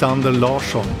 Alexander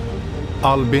Larsson,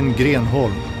 Albin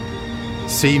Grenholm,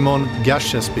 Simon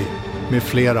Gashesby med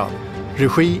flera.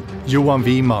 Regi Johan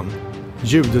Wiman.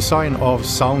 Ljuddesign av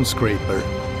Soundscraper.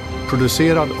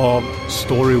 Producerad av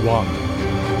Story One.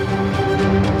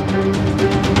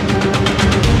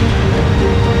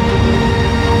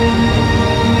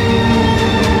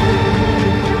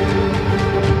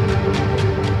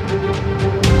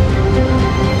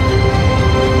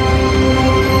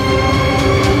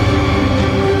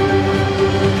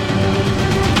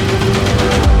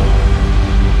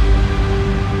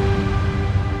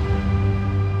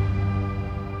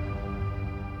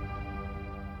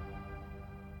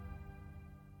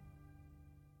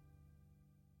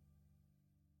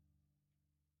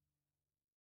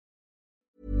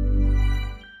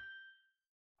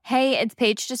 Hey, it's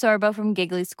Paige DeSorbo from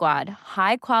Giggly Squad.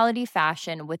 High quality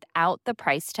fashion without the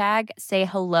price tag. Say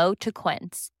hello to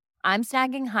Quince. I'm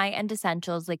snagging high-end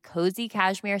essentials like cozy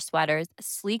cashmere sweaters,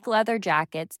 sleek leather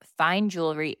jackets, fine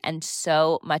jewelry, and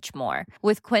so much more.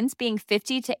 With Quince being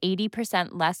 50 to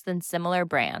 80% less than similar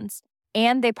brands.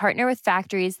 And they partner with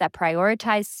factories that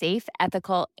prioritize safe,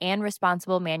 ethical, and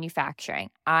responsible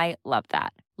manufacturing. I love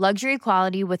that. Luxury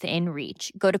quality within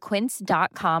reach. Go to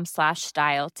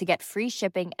quince.com/style to get free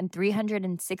shipping and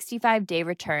 365-day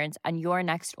returns on your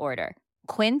next order.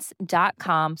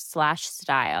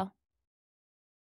 Quince.com/style.